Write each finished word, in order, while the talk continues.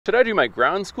Should I do my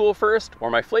ground school first or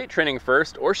my flight training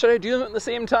first, or should I do them at the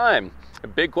same time? A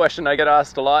big question I get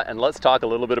asked a lot, and let's talk a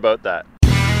little bit about that.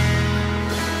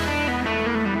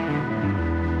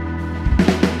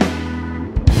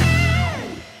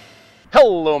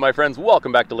 Hello my friends,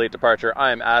 welcome back to Late Departure.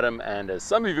 I'm Adam, and as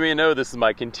some of you may know, this is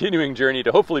my continuing journey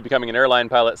to hopefully becoming an airline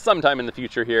pilot sometime in the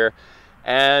future here.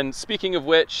 And speaking of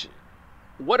which,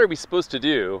 what are we supposed to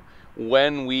do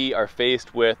when we are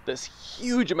faced with this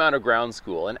huge amount of ground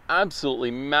school, an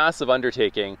absolutely massive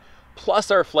undertaking,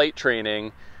 plus our flight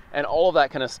training and all of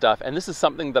that kind of stuff? And this is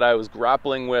something that I was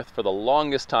grappling with for the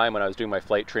longest time when I was doing my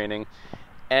flight training.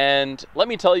 And let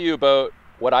me tell you about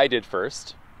what I did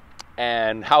first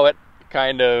and how it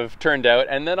kind of turned out,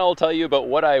 and then I'll tell you about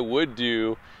what I would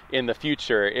do in the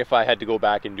future if I had to go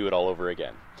back and do it all over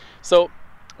again. So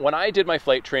when I did my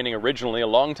flight training originally a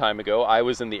long time ago, I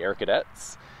was in the Air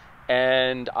Cadets.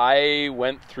 And I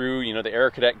went through, the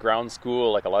Air Cadet ground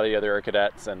school like a lot of the other Air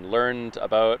Cadets, and learned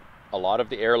about a lot of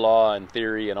the air law and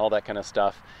theory and all that kind of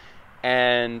stuff.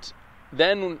 And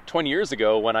then 20 years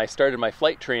ago, when I started my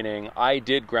flight training, I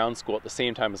did ground school at the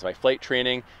same time as my flight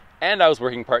training, and I was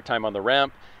working part-time on the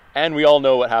ramp. And we all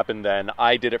know what happened then.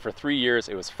 I did it for 3 years.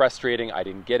 It was frustrating. I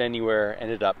didn't get anywhere.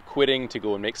 Ended up quitting to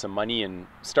go and make some money and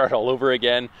start all over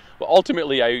again. But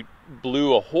ultimately, I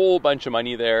blew a whole bunch of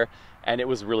money there, and it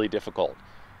was really difficult.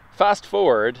 Fast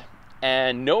forward,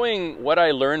 and knowing what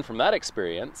I learned from that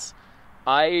experience,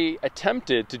 I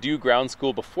attempted to do ground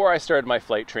school before I started my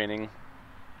flight training,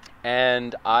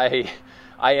 and I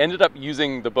ended up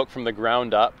using the book from the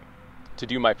ground up to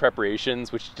do my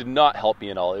preparations, which did not help me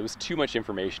at all. It was too much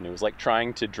information. It was like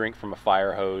trying to drink from a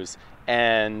fire hose,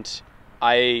 and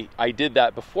I did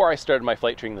that before I started my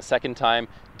flight training the second time.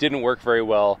 Didn't work very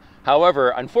well. However,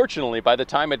 unfortunately, by the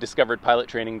time I discovered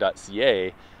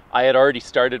pilottraining.ca, I had already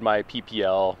started my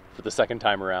PPL for the second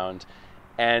time around.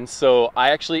 And so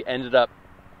I actually ended up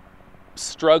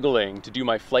struggling to do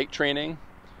my flight training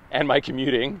and my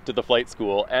commuting to the flight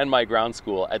school and my ground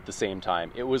school at the same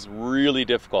time. It was really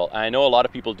difficult. I know a lot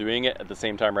of people doing it at the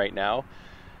same time right now,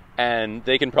 and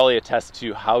they can probably attest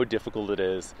to how difficult it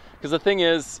is. Because the thing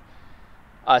is,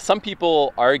 some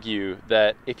people argue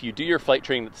that if you do your flight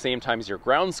training at the same time as your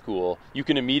ground school, you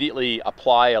can immediately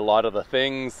apply a lot of the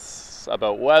things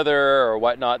about weather or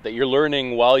whatnot that you're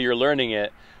learning while you're learning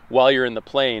it while you're in the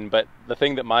plane. But the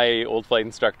thing that my old flight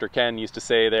instructor Ken used to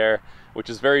say there, which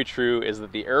is very true, is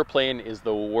that the airplane is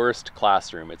the worst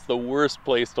classroom. It's the worst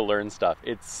place to learn stuff.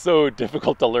 It's so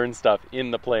difficult to learn stuff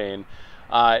in the plane,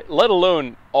 let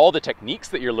alone all the techniques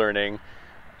that you're learning.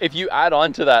 If you add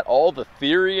on to that all the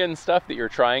theory and stuff that you're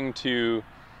trying to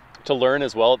learn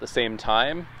as well at the same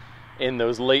time, in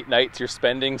those late nights you're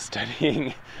spending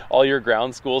studying all your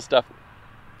ground school stuff,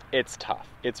 it's tough.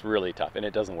 It's really tough, and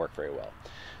it doesn't work very well.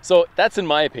 So that's in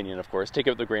my opinion, of course. Take it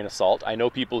with a grain of salt. I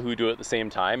know people who do it at the same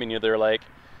time, and they're like,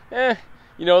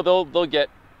 they'll get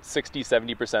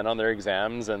 60-70% on their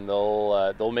exams, and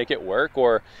they'll make it work.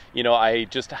 Or I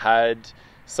just had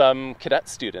some cadet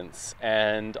students,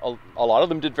 and a lot of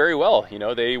them did very well.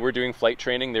 They were doing flight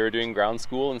training, they were doing ground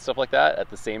school and stuff like that at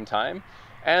the same time,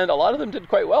 and a lot of them did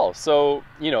quite well. So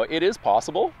it is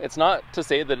possible. It's not to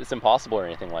say that it's impossible or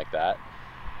anything like that.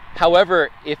 However,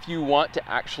 if you want to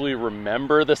actually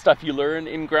remember the stuff you learn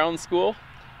in ground school,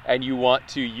 and you want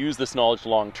to use this knowledge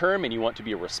long term, and you want to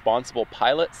be a responsible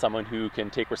pilot, someone who can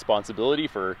take responsibility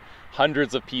for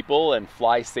hundreds of people and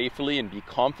fly safely and be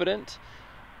confident,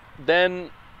 then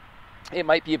it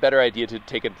might be a better idea to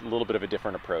take a little bit of a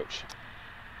different approach.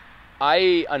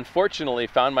 I unfortunately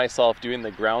found myself doing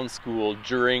the ground school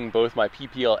during both my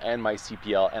PPL and my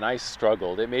CPL, and I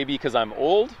struggled. It may be because I'm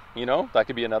old, that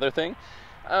could be another thing.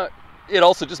 It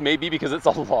also just may be because it's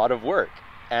a lot of work,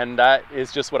 and that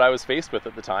is just what I was faced with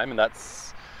at the time, and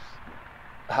that's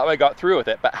how I got through with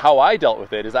it. But how I dealt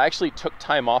with it is I actually took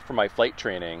time off from my flight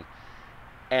training,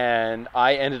 and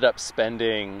I ended up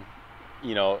spending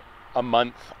a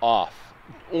month off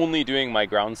only doing my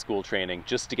ground school training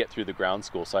just to get through the ground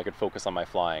school so I could focus on my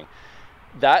flying.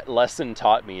 That lesson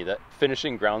taught me that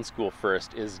finishing ground school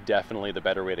first is definitely the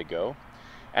better way to go.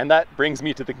 And that brings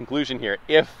me to the conclusion here.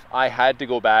 If I had to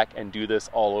go back and do this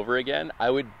all over again, I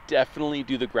would definitely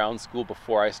do the ground school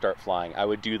before I start flying. I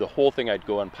would do the whole thing. I'd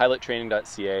go on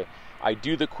pilottraining.ca. I'd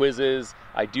do the quizzes,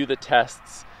 I'd do the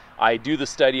tests, I'd do the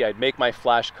study, I'd make my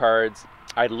flashcards,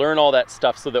 I'd learn all that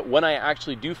stuff so that when I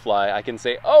actually do fly, I can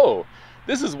say, oh,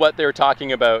 this is what they're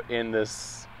talking about in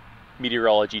this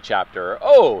meteorology chapter.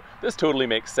 Oh, this totally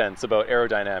makes sense about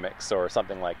aerodynamics or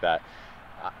something like that.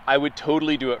 I would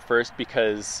totally do it first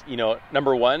because,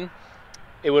 number one,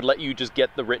 it would let you just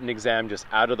get the written exam just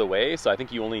out of the way. So I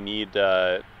think you only need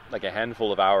like a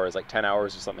handful of hours, like 10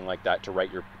 hours or something like that, to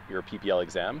write your PPL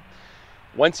exam.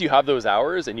 Once you have those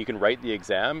hours and you can write the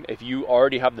exam, if you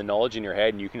already have the knowledge in your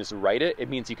head and you can just write it, it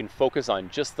means you can focus on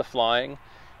just the flying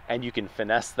and you can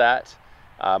finesse that.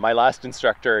 My last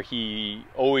instructor, he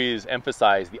always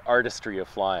emphasized the artistry of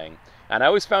flying. And I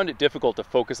always found it difficult to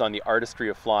focus on the artistry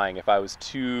of flying if I was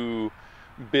too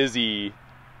busy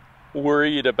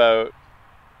worried about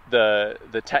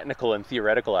the technical and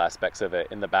theoretical aspects of it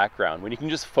in the background. When you can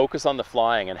just focus on the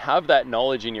flying and have that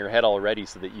knowledge in your head already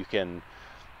so that you can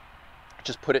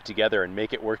just put it together and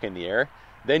make it work in the air,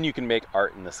 then you can make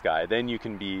art in the sky. Then you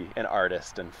can be an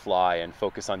artist and fly and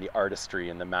focus on the artistry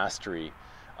and the mastery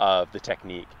of the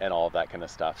technique and all of that kind of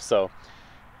stuff. So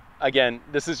again,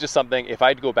 this is just something, if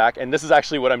I'd go back, and this is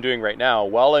actually what I'm doing right now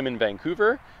while I'm in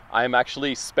Vancouver, I'm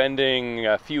actually spending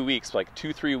a few weeks, like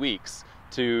 2-3 weeks,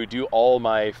 to do all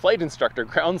my flight instructor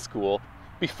ground school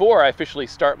before I officially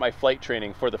start my flight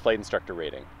training for the flight instructor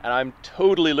rating. And I'm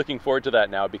totally looking forward to that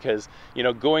now because, you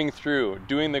know, going through,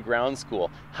 doing the ground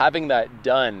school, having that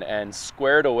done and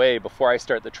squared away before I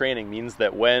start the training means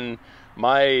that when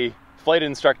my flight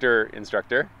instructor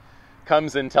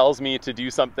comes and tells me to do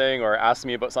something or asks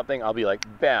me about something, I'll be like,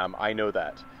 bam, I know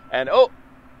that. And oh,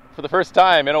 for the first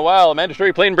time in a while, a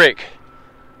mandatory plane break.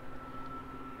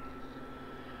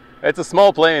 It's a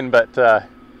small plane, but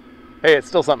hey, it's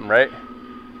still something, right?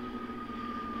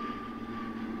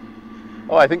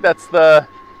 Oh, I think that's the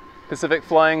Pacific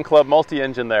Flying Club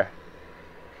multi-engine there.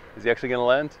 Is he actually going to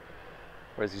land?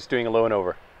 Or is he just doing a low and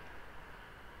over?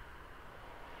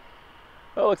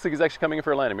 Oh, looks like he's actually coming in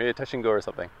for a landing. Maybe a touch and go or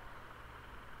something.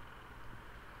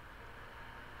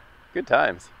 Good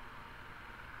times.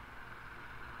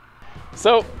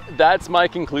 So that's my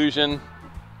conclusion.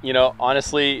 You know,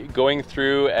 honestly, going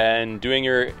through and doing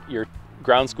your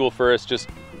ground school first just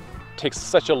takes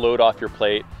such a load off your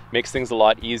plate, makes things a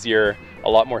lot easier, a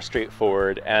lot more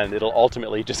straightforward, and it'll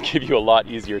ultimately just give you a lot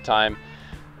easier time.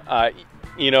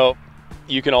 You know,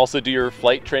 you can also do your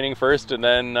flight training first and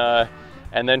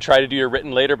then try to do your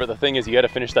written later, but the thing is you got to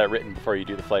finish that written before you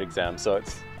do the flight exam. So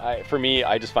for me,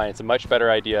 I just find it's a much better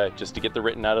idea just to get the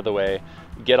written out of the way,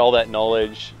 get all that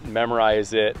knowledge,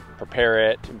 memorize it, prepare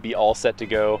it, be all set to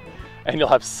go, and you'll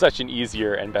have such an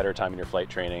easier and better time in your flight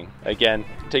training. Again,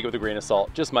 take it with a grain of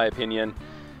salt, just my opinion.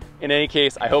 In any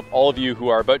case, I hope all of you who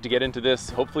are about to get into this,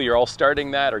 hopefully you're all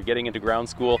starting that or getting into ground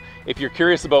school. If you're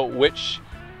curious about which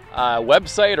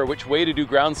website or which way to do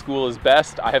ground school is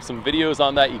best, I have some videos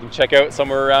on that you can check out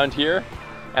somewhere around here.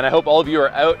 And I hope all of you are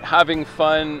out having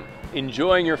fun,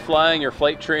 enjoying your flying, your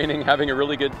flight training, having a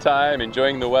really good time,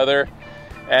 enjoying the weather.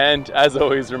 And as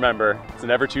always, remember, it's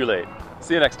never too late.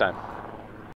 See you next time.